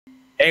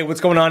Hey,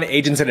 what's going on,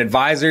 agents and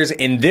advisors?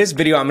 In this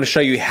video, I'm going to show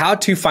you how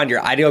to find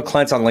your ideal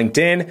clients on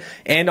LinkedIn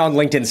and on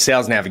LinkedIn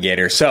Sales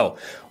Navigator. So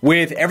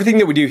with everything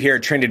that we do here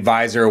at Trend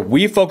Advisor,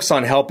 we focus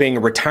on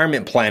helping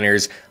retirement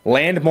planners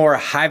land more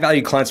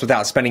high-value clients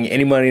without spending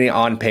any money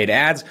on paid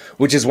ads,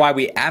 which is why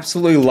we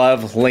absolutely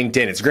love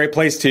LinkedIn. It's a great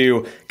place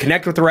to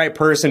connect with the right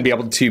person, be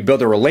able to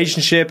build a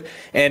relationship,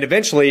 and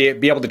eventually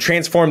be able to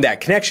transform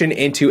that connection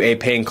into a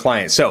paying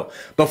client. So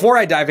before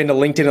I dive into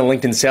LinkedIn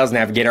and LinkedIn Sales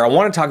Navigator, I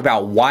want to talk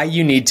about why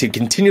you need to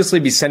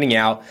continuously be sending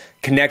out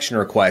connection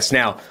requests.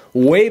 Now,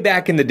 way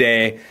back in the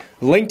day,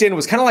 LinkedIn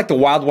was kind of like the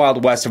wild,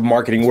 wild west of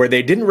marketing, where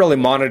they didn't really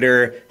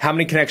monitor how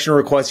many connection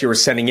requests you were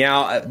sending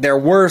out. There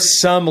were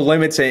some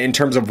limits in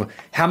terms of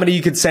how many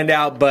you could send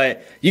out,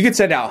 but you could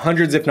send out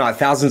hundreds, if not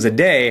thousands a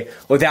day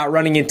without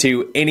running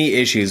into any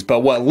issues. But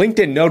what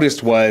LinkedIn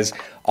noticed was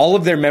all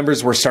of their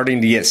members were starting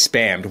to get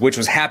spammed, which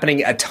was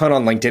happening a ton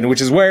on LinkedIn,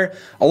 which is where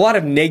a lot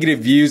of negative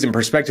views and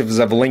perspectives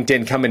of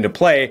LinkedIn come into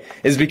play,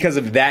 is because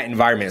of that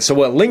environment. So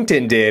what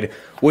LinkedIn did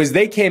was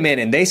they came in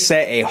and they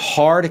set a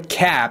hard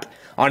cap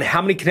on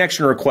how many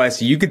connection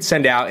requests you could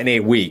send out in a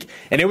week.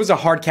 And it was a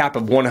hard cap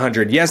of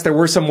 100. Yes, there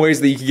were some ways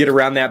that you could get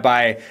around that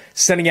by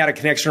sending out a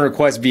connection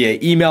request via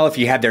email if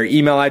you had their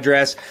email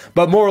address,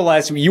 but more or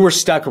less you were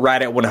stuck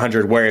right at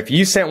 100, where if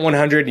you sent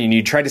 100 and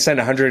you tried to send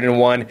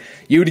 101,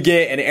 you would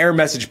get an error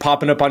message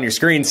popping up on your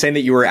screen saying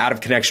that you were out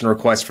of connection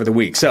requests for the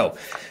week. So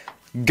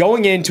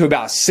going into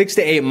about 6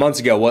 to 8 months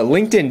ago, what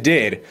LinkedIn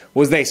did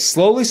was they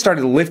slowly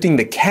started lifting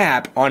the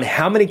cap on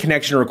how many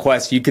connection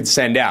requests you could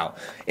send out.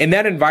 In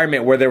that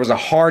environment where there was a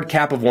hard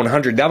cap of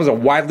 100, that was a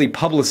widely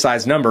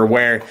publicized number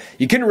where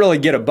you couldn't really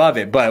get above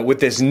it. But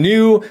with the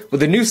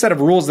new set of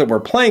rules that we're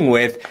playing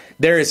with,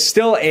 there is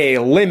still a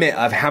limit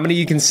of how many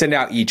you can send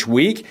out each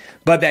week,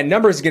 but that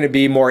number is going to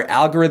be more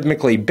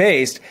algorithmically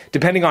based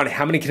depending on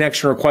how many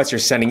connection requests you're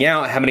sending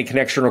out, how many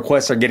connection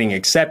requests are getting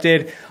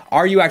accepted.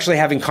 Are you actually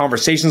having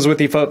conversations with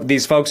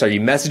these folks? Are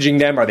you messaging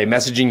them? Are they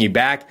messaging you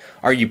back?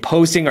 Are you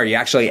posting? Are you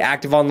actually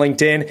active on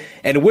LinkedIn?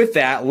 And with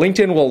that,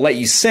 LinkedIn will let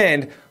you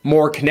send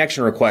more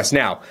connection requests.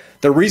 Now,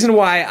 the reason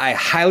why I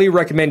highly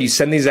recommend you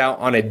send these out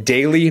on a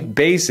daily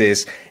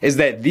basis is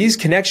that these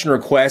connection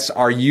requests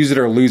are use it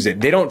or lose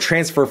it. They don't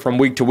transfer from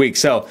week to week.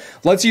 So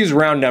let's use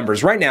round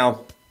numbers. Right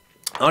now,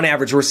 on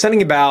average, we're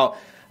sending about,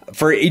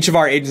 for each of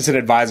our agents and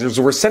advisors,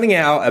 we're sending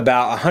out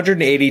about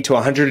 180 to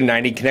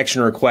 190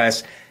 connection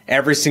requests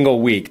every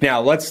single week.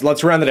 Now, let's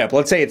round it up.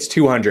 Let's say it's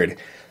 200.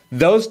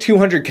 Those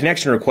 200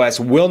 connection requests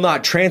will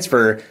not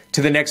transfer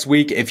to the next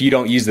week if you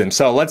don't use them.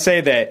 So let's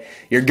say that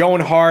you're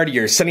going hard,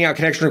 you're sending out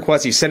connection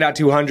requests, you send out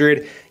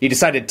 200, you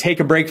decide to take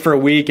a break for a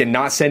week and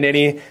not send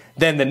any.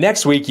 Then the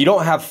next week, you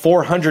don't have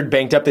 400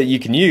 banked up that you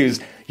can use.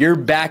 You're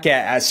back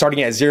at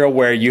starting at zero,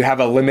 where you have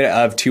a limit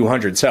of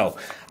 200. So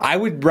I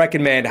would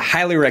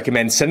highly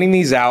recommend sending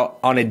these out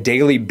on a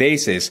daily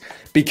basis,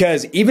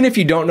 because even if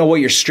you don't know what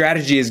your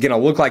strategy is going to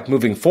look like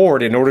moving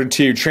forward in order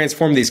to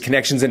transform these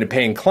connections into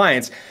paying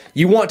clients,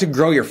 you want to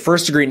grow your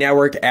first degree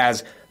network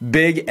as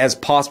big as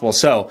possible.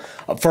 So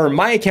for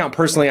my account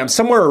personally, I'm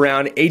somewhere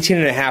around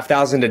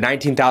 18,500 to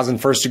 19,000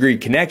 first degree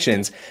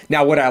connections.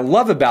 Now, what I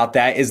love about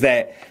that is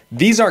that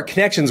these are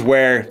connections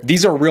where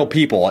these are real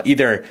people.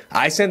 Either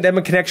I sent them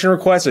a connection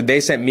request or they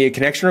sent me a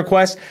connection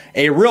request.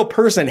 A real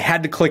person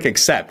had to click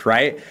accept,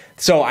 right?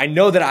 So I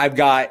know that I've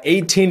got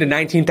 18 to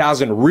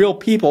 19,000 real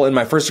people in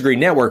my first degree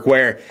network,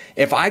 where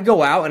if I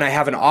go out and I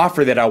have an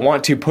offer that I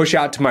want to push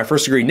out to my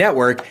first degree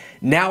network,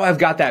 now I've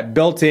got that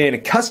built-in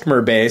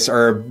customer base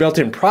or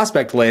built-in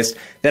prospect list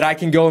that I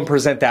can go and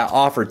present that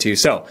offer to.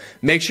 So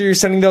make sure you're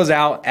sending those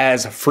out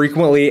as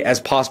frequently as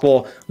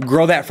possible.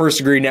 Grow that first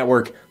degree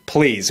network,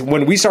 please.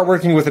 When we start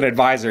working with an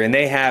advisor and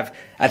they have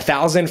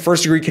 1,000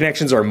 first degree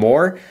connections or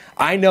more,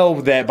 I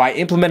know that by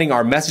implementing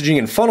our messaging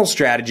and funnel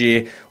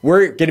strategy,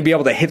 we're going to be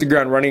able to hit the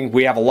ground running.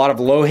 We have a lot of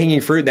low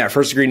hanging fruit in that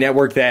first degree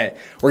network that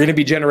we're going to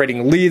be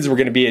generating leads. We're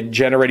going to be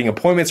generating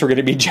appointments. We're going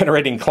to be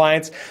generating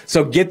clients.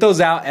 So get those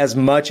out as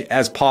much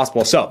as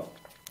possible. So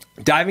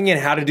diving in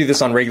how to do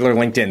this on regular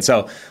LinkedIn.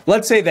 So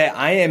let's say that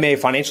I am a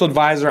financial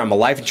advisor, I'm a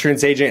life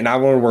insurance agent, and I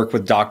want to work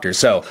with doctors.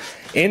 So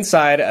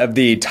inside of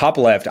the top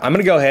left, I'm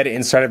going to go ahead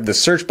inside of the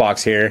search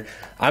box here.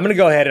 I'm going to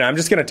go ahead and I'm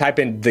just going to type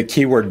in the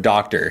keyword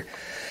doctor.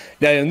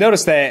 Now you'll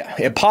notice that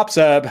it pops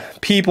up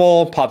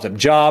people, pops up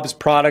jobs,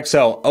 products.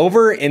 So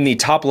over in the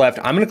top left,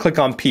 I'm going to click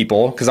on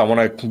people because I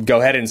want to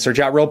go ahead and search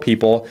out real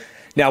people.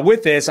 Now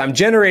with this, I'm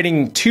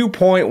generating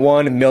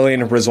 2.1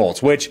 million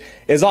results, which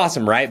is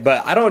awesome, right?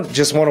 But I don't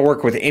just want to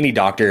work with any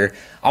doctor.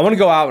 I want to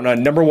go out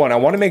and number one, I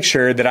want to make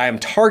sure that I am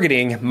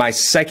targeting my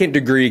second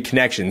degree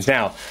connections.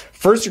 Now,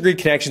 first degree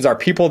connections are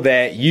people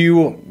that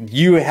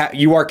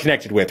you are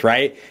connected with,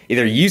 right?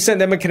 Either you sent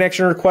them a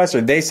connection request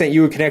or they sent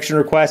you a connection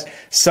request.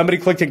 Somebody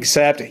clicked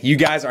accept. You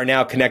guys are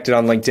now connected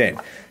on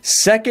LinkedIn.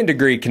 Second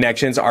degree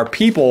connections are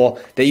people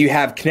that you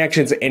have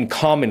connections in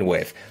common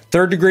with.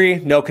 Third degree,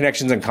 no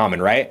connections in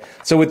common, right?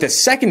 So with the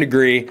second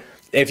degree,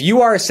 if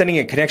you are sending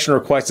a connection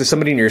request to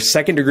somebody in your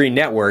second degree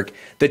network,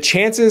 the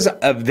chances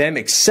of them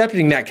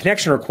accepting that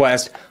connection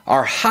request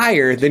are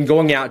higher than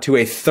going out to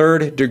a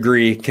third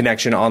degree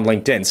connection on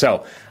LinkedIn.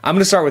 So I'm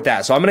going to start with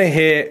that. So I'm going to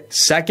hit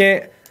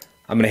second.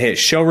 I'm going to hit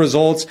show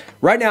results.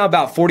 Right now,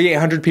 about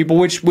 4,800 people,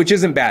 which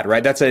isn't bad,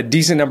 right? That's a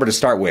decent number to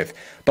start with.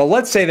 But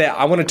let's say that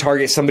I want to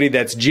target somebody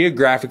that's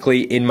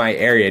geographically in my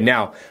area.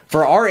 Now,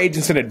 for our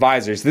agents and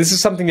advisors, this is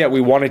something that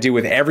we want to do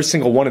with every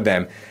single one of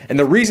them. And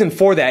the reason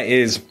for that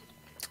is,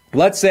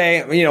 let's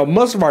say,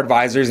 most of our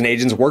advisors and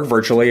agents work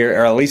virtually,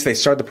 or at least they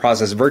start the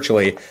process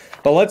virtually.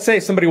 But let's say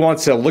somebody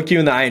wants to look you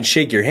in the eye and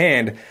shake your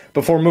hand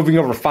before moving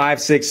over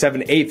 5, 6,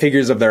 7, 8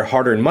 figures of their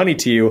hard-earned money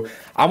to you.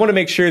 I want to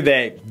make sure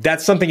that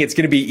that's something that's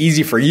going to be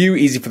easy for you,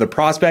 easy for the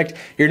prospect.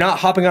 You're not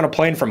hopping on a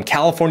plane from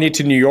California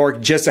to New York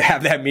just to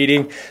have that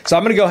meeting. So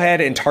I'm going to go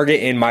ahead and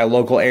target in my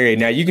local area.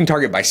 Now, you can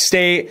target by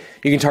state,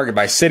 you can target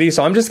by city.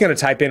 So I'm just going to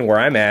type in where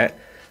I'm at,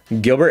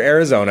 Gilbert,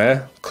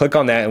 Arizona. Click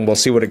on that and we'll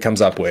see what it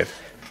comes up with.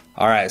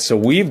 All right, so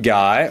we've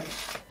got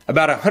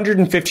about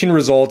 115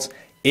 results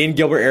in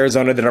Gilbert,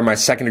 Arizona that are my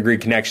second degree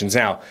connections.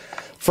 Now,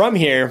 from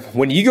here,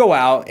 when you go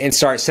out and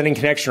start sending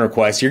connection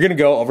requests, you're going to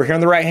go over here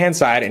on the right-hand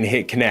side and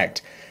hit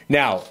connect.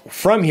 Now,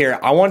 from here,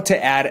 I want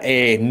to add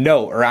a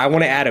note, or I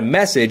want to add a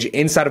message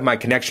inside of my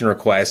connection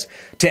request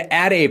to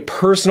add a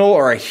personal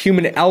or a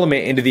human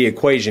element into the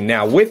equation.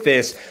 Now, with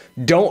this,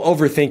 don't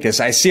overthink this.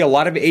 I see a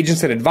lot of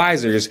agents and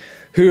advisors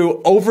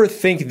who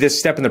overthink this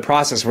step in the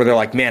process where they're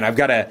like, man, I've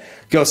got to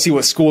go see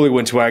what school he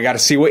went to. I got to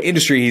see what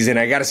industry he's in.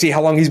 I got to see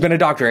how long he's been a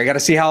doctor. I got to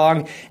see how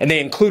long. And they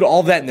include all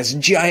of that in this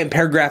giant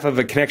paragraph of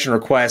a connection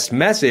request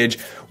message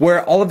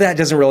where all of that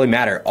doesn't really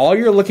matter. All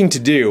you're looking to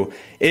do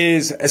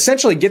is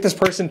essentially get this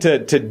person to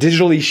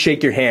digitally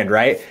shake your hand,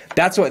 right?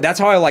 That's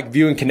how I like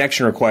viewing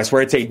connection requests,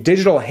 where it's a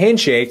digital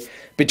handshake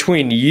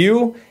between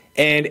you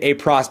and a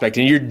prospect,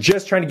 and you're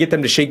just trying to get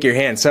them to shake your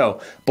hand.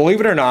 So believe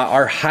it or not,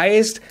 our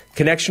highest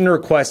connection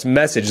request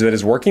message that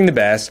is working the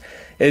best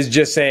is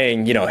just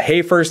saying,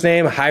 hey first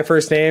name, hi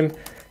first name,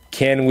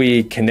 can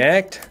we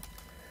connect?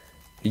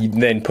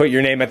 Then put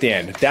your name at the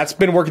end. That's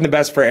been working the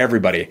best for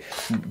everybody.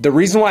 The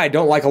reason why I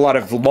don't like a lot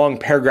of long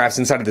paragraphs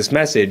inside of this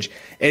message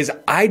is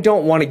I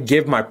don't want to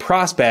give my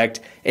prospect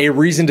a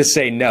reason to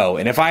say no.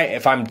 And if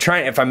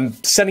I'm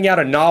sending out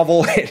a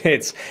novel,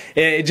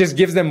 it just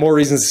gives them more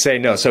reasons to say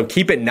no. So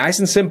keep it nice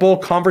and simple,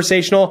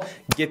 conversational,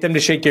 get them to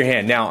shake your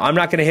hand. Now, I'm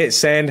not going to hit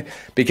send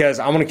because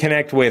I want to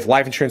connect with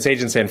life insurance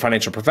agents and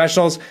financial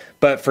professionals,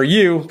 but for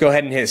you, go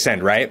ahead and hit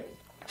send, right?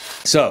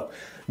 So,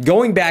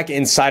 going back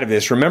inside of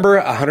this, remember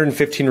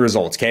 115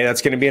 results, okay?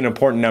 That's going to be an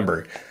important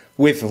number.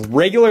 With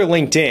regular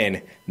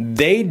LinkedIn,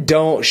 they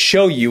don't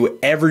show you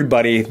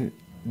everybody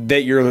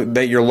that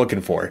you're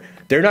looking for.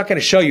 They're not going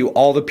to show you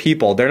all the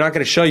people. They're not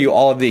going to show you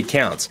all of the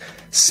accounts.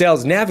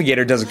 Sales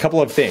Navigator does a couple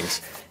of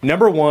things.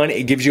 Number one,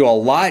 it gives you a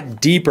lot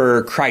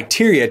deeper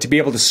criteria to be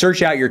able to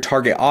search out your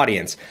target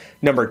audience.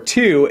 Number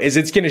two is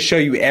it's going to show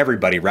you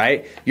everybody,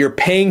 right? You're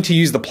paying to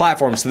use the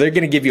platform, so they're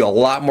going to give you a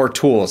lot more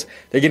tools.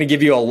 They're going to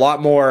give you a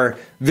lot more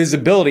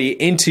visibility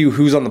into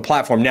who's on the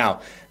platform.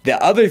 Now,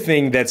 the other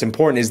thing that's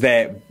important is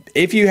that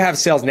if you have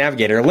Sales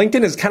Navigator,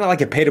 LinkedIn is kind of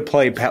like a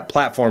pay-to-play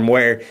platform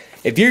where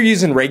if you're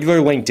using regular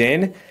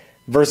LinkedIn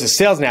versus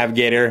Sales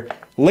Navigator,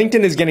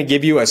 LinkedIn is going to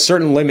give you a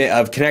certain limit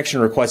of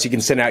connection requests you can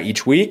send out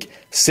each week.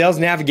 Sales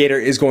Navigator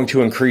is going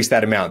to increase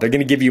that amount. They're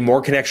going to give you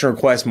more connection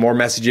requests, more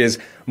messages,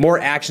 more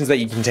actions that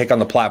you can take on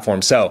the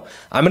platform. So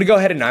I'm going to go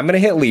ahead and I'm going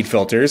to hit lead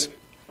filters.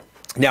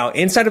 Now,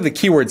 inside of the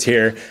keywords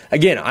here,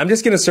 again, I'm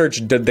just going to search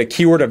the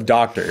keyword of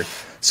doctor.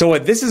 So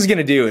what this is going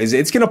to do is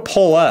it's going to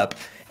pull up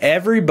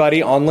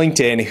everybody on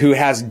LinkedIn who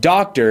has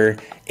doctor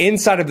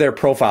inside of their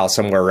profile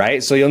somewhere,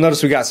 right? So you'll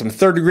notice we got some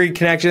third degree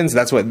connections.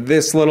 That's what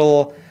this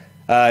little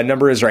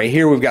number is right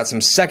here. We've got some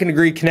second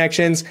degree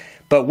connections,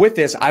 but with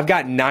this, I've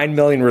got 9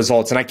 million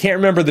results, and I can't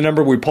remember the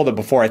number we pulled up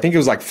before. I think it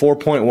was like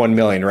 4.1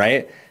 million,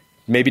 right?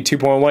 Maybe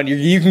 2.1.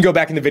 You can go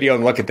back in the video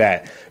and look at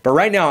that. But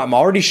right now, I'm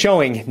already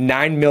showing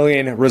 9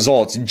 million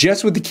results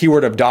just with the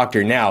keyword of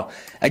doctor. Now,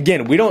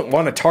 again, we don't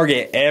want to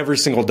target every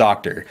single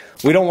doctor.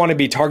 We don't want to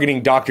be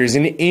targeting doctors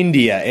in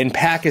India, in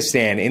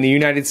Pakistan, in the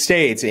United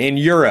States, in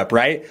Europe,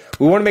 right?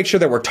 We want to make sure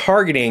that we're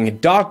targeting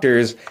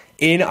doctors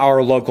in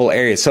our local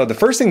area. So the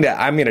first thing that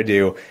I'm going to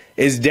do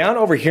is down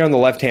over here on the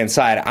left-hand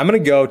side, I'm going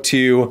to go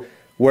to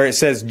where it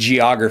says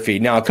geography.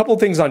 Now, a couple of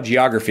things on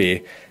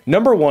geography.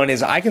 Number one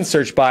is I can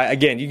search by,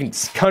 again, you can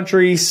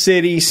country,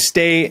 city,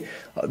 state,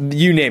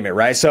 you name it,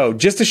 right? So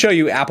just to show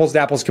you apples to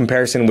apples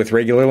comparison with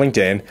regular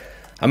LinkedIn,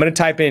 I'm going to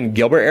type in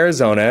Gilbert,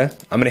 Arizona.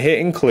 I'm going to hit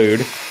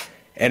include.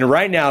 And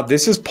right now,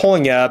 this is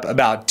pulling up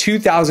about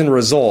 2,000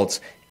 results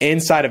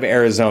inside of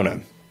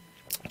Arizona,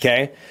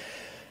 okay?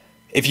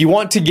 If you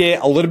want to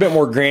get a little bit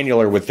more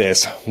granular with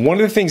this, one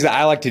of the things that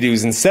I like to do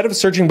is instead of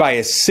searching by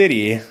a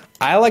city,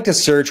 I like to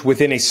search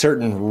within a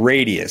certain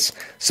radius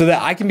so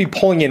that I can be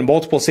pulling in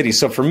multiple cities.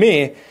 So for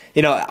me,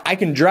 I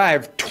can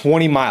drive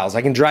 20 miles,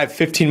 I can drive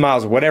 15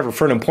 miles, whatever,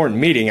 for an important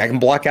meeting. I can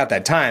block out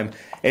that time,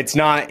 It's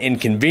not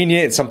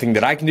inconvenient. It's something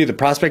that I can do, the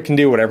prospect can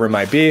do, whatever it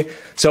might be.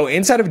 So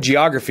inside of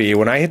geography,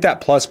 when I hit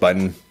that plus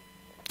button,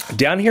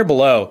 down here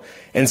below,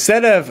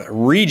 instead of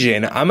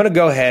region, I'm going to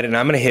go ahead and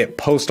I'm going to hit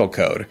postal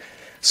code.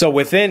 So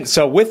with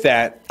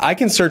that, I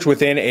can search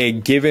within a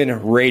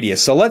given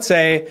radius. So let's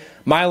say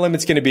my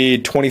limit's going to be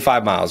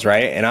 25 miles,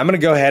 right? And I'm going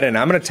to go ahead and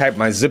I'm going to type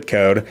my zip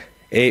code,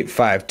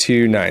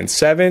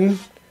 85297.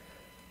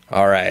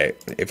 All right,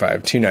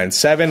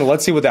 85297.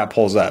 Let's see what that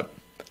pulls up.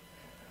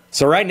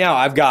 So right now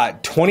I've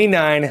got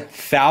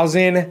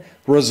 29,000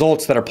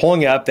 results that are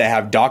pulling up that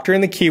have doctor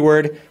in the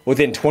keyword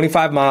within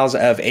 25 miles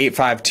of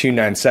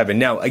 85297.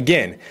 Now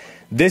again,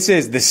 this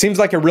seems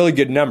like a really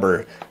good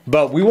number,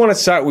 but we want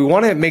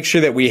to make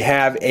sure that we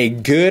have a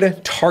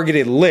good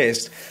targeted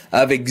list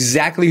of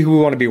exactly who we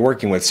want to be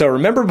working with. So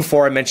remember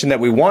before I mentioned that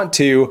we want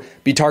to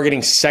be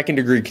targeting second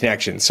degree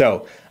connections.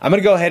 So I'm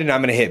going to go ahead and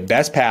I'm going to hit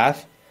best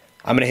path.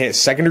 I'm going to hit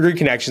second degree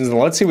connections and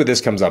let's see what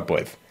this comes up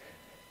with.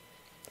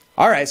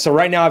 All right, so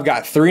right now I've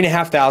got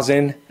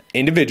 3,500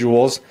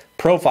 individuals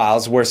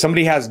profiles where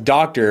somebody has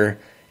doctor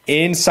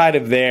inside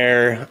of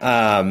their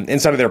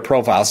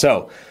profile.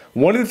 So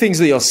one of the things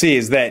that you'll see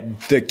is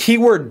that the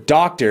keyword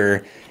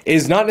doctor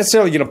is not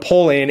necessarily going to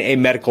pull in a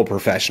medical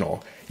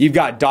professional. You've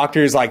got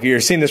doctors like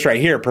you're seeing this right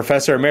here,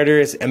 Professor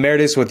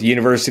Emeritus with the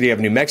University of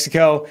New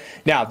Mexico.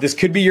 Now, this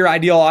could be your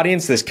ideal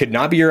audience. This could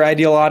not be your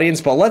ideal audience,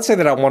 but let's say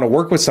that I want to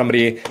work with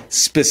somebody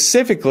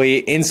specifically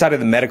inside of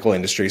the medical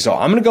industry. So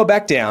I'm going to go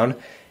back down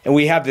and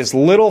we have this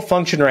little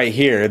function right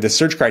here, the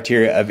search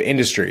criteria of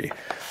industry.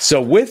 So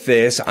with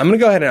this, I'm going to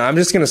go ahead and I'm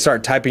just going to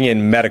start typing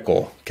in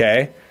medical,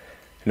 okay?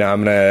 Now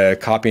I'm going to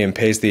copy and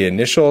paste the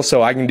initial.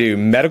 So I can do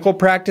medical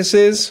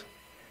practices.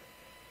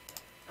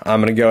 I'm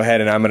going to go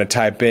ahead and I'm going to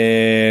type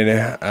in,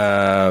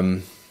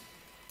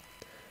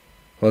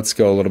 let's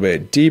go a little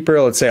bit deeper.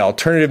 Let's say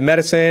alternative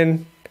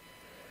medicine.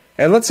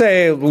 And let's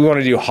say we want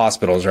to do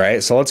hospitals,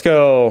 right? So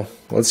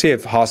let's see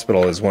if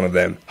hospital is one of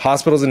them.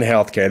 Hospitals and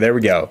healthcare, there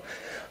we go.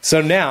 So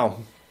now,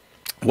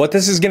 what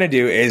this is going to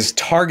do is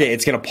target,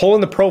 it's going to pull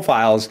in the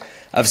profiles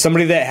of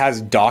somebody that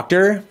has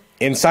doctor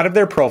inside of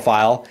their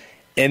profile,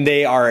 and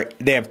they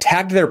have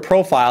tagged their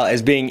profile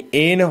as being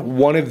in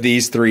one of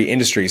these three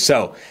industries.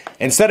 So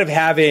instead of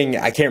having,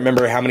 I can't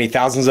remember how many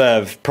thousands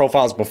of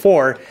profiles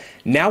before,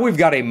 now we've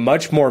got a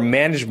much more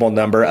manageable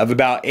number of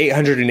about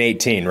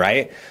 818,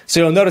 right?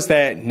 So you'll notice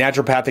that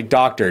naturopathic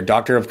doctor,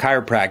 doctor of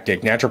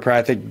chiropractic,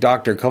 naturopathic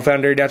doctor,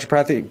 co-founder,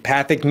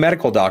 naturopathic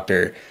medical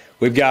doctor.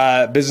 We've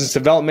got business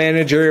development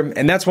manager,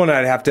 and that's one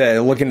I'd have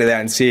to look into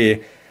that and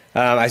see.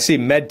 I see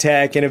med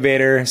tech,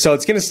 innovator. So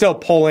it's going to still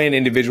pull in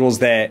individuals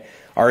that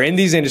are in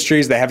these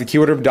industries that have the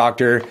keyword of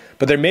doctor,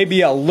 but there may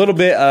be a little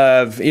bit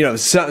of,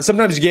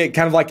 sometimes you get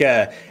kind of like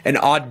an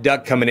odd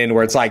duck coming in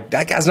where it's like,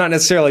 that guy's not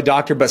necessarily a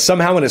doctor, but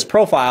somehow in his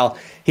profile,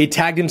 he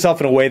tagged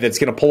himself in a way that's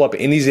going to pull up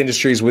in these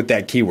industries with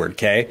that keyword,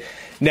 okay?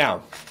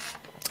 Now,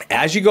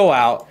 as you go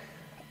out,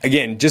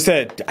 again,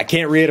 I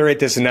can't reiterate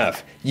this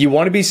enough. You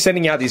want to be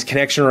sending out these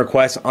connection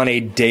requests on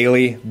a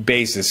daily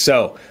basis.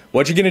 So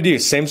what you're going to do,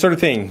 same sort of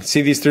thing.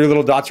 See these three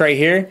little dots right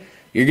here?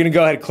 You're going to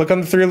go ahead, click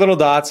on the three little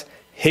dots,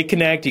 hit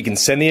connect. You can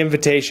send the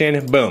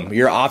invitation. Boom,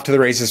 you're off to the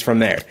races from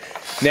there.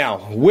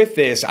 Now, with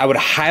this, I would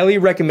highly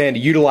recommend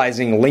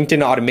utilizing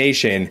LinkedIn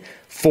automation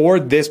for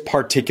this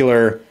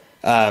particular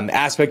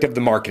aspect of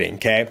the marketing,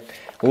 okay?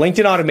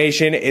 LinkedIn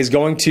automation is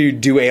going to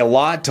do a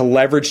lot to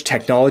leverage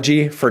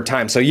technology for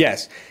time. So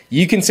yes,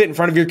 you can sit in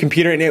front of your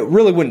computer and it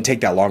really wouldn't take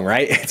that long,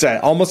 right? It's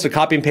almost a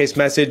copy and paste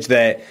message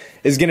that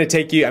is going to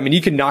take you,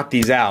 you can knock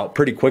these out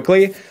pretty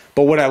quickly.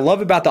 But what I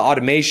love about the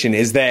automation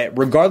is that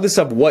regardless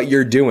of what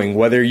you're doing,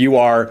 whether you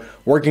are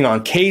working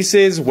on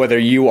cases, whether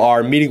you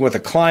are meeting with a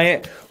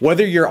client,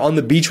 whether you're on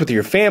the beach with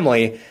your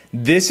family,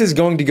 this is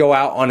going to go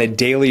out on a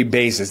daily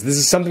basis. This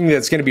is something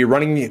that's going to be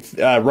running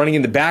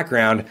in the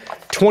background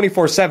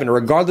 24/7,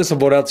 regardless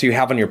of what else you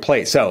have on your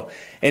plate. So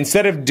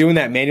instead of doing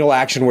that manual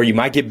action where you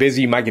might get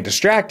busy, you might get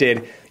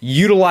distracted,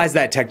 utilize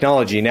that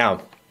technology.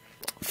 Now,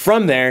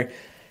 from there,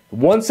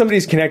 once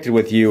somebody's connected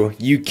with you,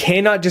 you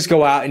cannot just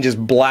go out and just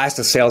blast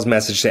a sales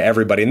message to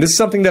everybody. And this is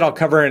something that I'll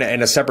cover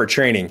in a separate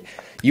training.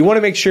 You want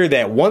to make sure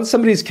that once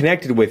somebody's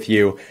connected with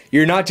you,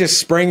 you're not just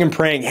spraying and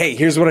praying, hey,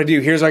 here's what I do,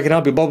 here's how I can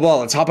help you, blah, blah,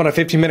 blah. Let's hop on a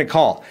 15-minute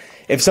call.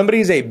 If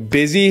somebody is a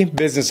busy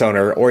business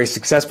owner or a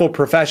successful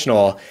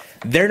professional,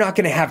 they're not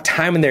going to have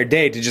time in their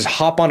day to just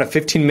hop on a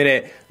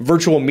 15-minute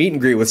virtual meet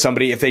and greet with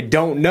somebody if they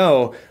don't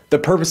know the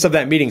purpose of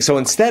that meeting. So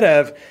instead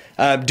of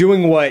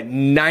doing what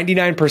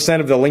 99%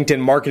 of the LinkedIn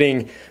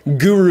marketing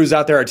gurus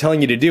out there are telling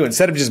you to do,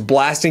 instead of just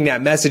blasting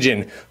that message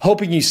and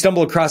hoping you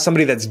stumble across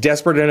somebody that's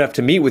desperate enough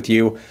to meet with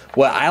you,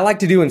 what I like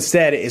to do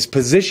instead is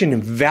position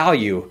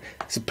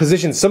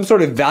some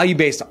sort of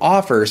value-based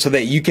offer so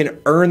that you can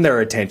earn their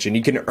attention,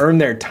 you can earn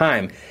their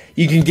time.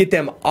 You can get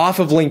them off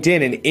of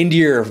LinkedIn and into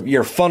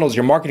your funnels,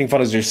 your marketing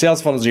funnels, your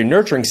sales funnels, your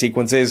nurturing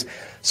sequences,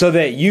 so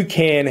that you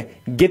can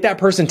get that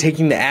person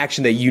taking the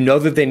action that you know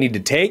that they need to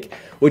take,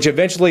 which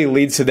eventually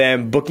leads to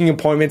them booking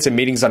appointments and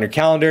meetings on your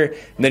calendar,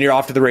 and then you're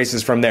off to the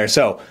races from there.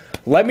 So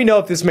let me know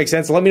if this makes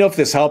sense. Let me know if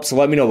this helps.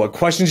 Let me know what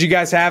questions you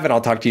guys have, and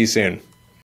I'll talk to you soon.